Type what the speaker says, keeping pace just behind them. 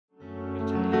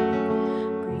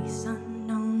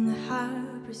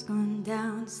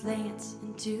slants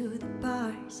into the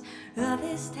bars of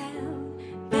this town.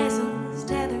 Vessels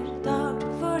tethered, docked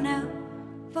for now,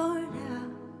 for now.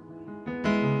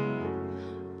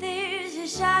 There's a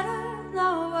shadow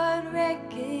no one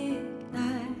recognizes,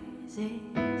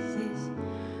 his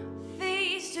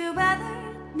face to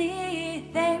weather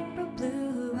neath April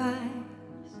blue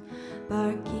eyes.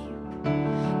 Barkeep,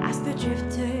 ask the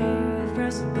drifter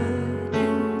for some good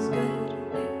news, good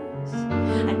news.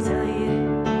 I tell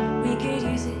you, we could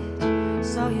use it,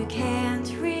 so you can't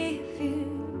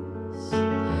refuse.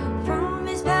 From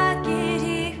his pocket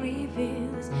he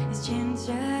reveals his chin's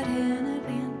at an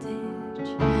advantage.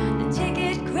 The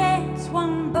ticket grants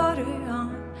one boarder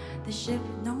on the ship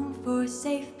known for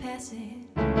safe passage.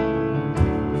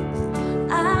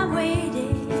 I'm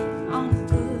waiting on a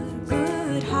good,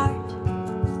 good heart.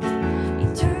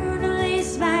 Eternally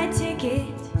is my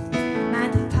ticket, my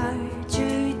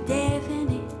departure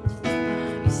definite.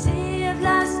 You say I've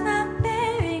lost my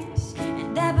bearings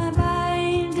and that my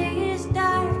mind is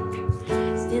dark.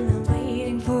 Still I'm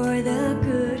waiting for the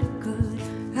good, good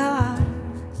heart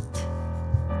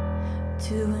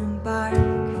to embark.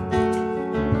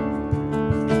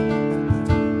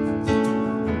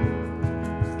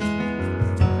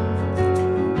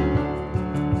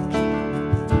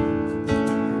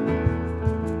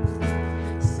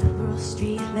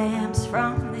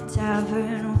 From the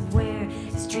tavern where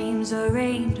his dreams are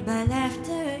reigned by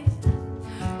laughter,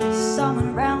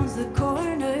 someone rounds the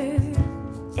corner,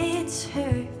 it's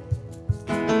her.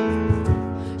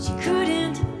 She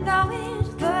couldn't know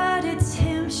it, but it's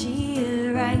him she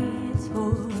writes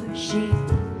for. She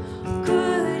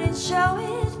couldn't show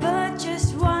it, but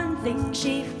just one thing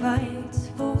she fights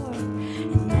for.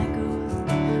 An echo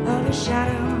of a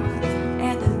shadow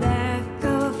at the back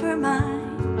of her mind.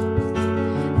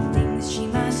 She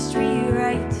must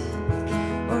rewrite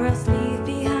or else leave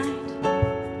behind.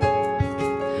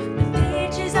 The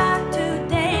pages are too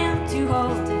damp to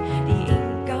hold the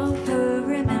ink of her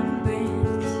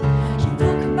remembrance. She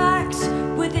bookmarks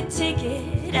with a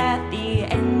ticket at the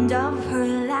end of her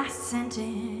last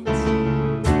sentence.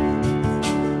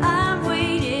 I'm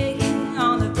waiting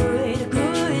on the good,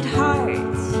 good heart.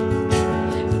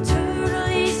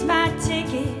 Eternally is my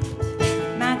ticket,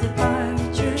 my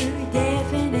departure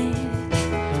definite.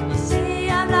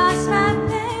 Lost my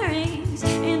bearings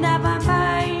and that my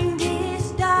mind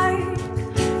is dark.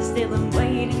 Still I'm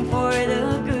waiting for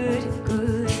the good,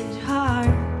 good heart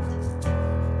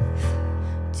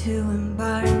to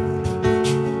embark.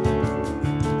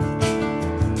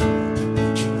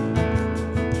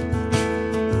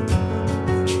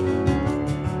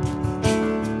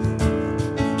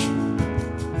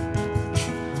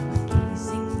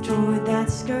 Gazing toward that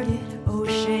skirted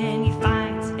ocean, he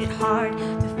finds it hard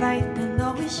to fight the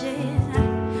notion.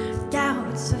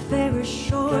 Doubts of fairer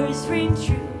shores ring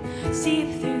true,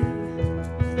 seep through.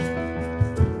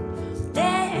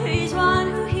 There is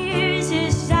one who hears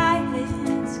his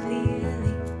silence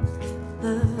clearly.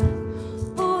 The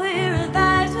boy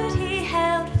revives what he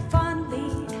held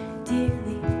fondly,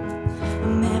 dearly. A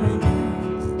mariner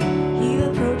he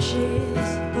approaches,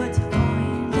 but to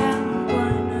point out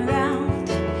one around.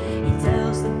 He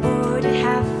tells the boy to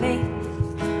have faith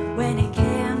when it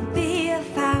can't be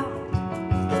found.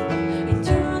 It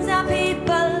turns out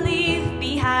people leave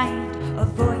behind a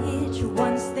voyage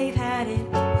once they've had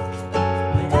it.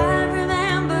 But I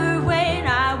remember when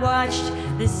I watched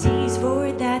the seas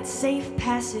for that safe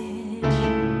passage.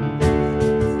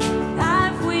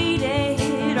 I've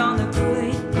waited on the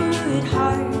good, good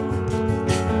heart.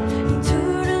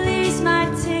 Eternally is my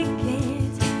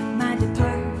ticket, my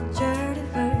departure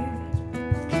deferred.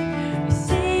 You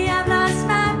say I've lost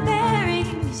my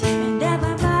bearings and that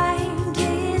my mind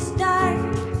is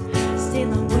dark.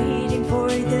 Still I'm waiting for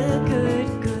the good,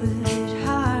 good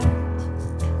heart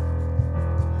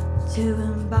to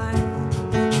embark.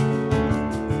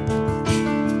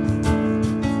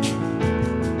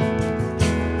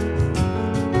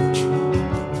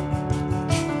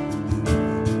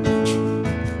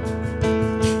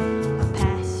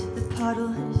 Past the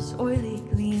puddles, oily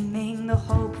gleaming, the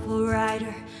hopeful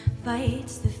rider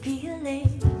fights the feeling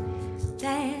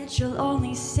that she'll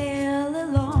only sail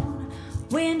alone,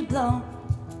 wind blown.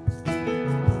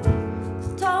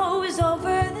 Toes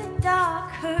over the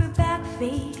dock, her back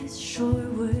face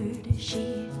shoreward.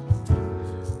 She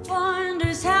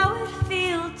wonders how it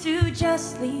feels to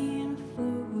just lean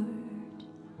forward.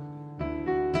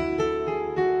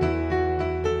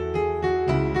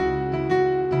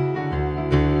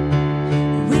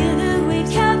 Will the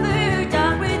waves cover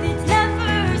dark with its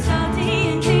never salty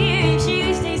and clear? If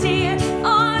she stays here,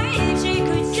 or if she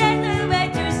could set the way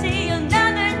to see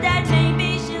another that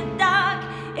maybe she'll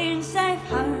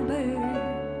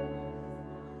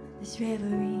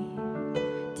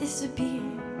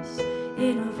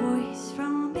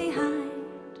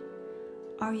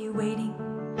Are you waiting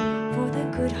for the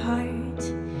good heart?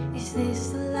 Is this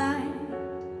the line?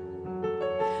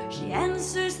 She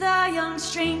answers the young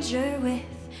stranger with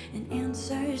an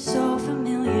answer so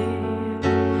familiar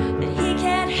that he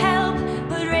can't help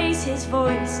but raise his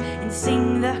voice and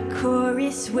sing the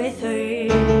chorus with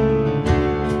her.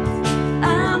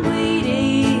 I'm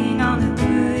waiting on the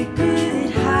good, good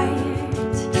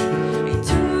heart.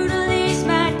 Eternal is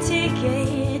my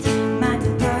ticket, my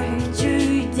departure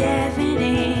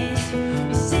definite.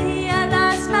 You say I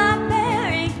lost my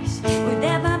bearings, or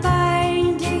that my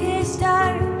binder is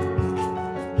dark.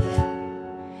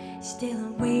 Still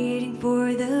I'm waiting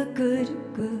for the good,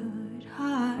 good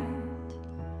heart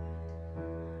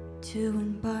to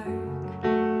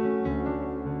embark.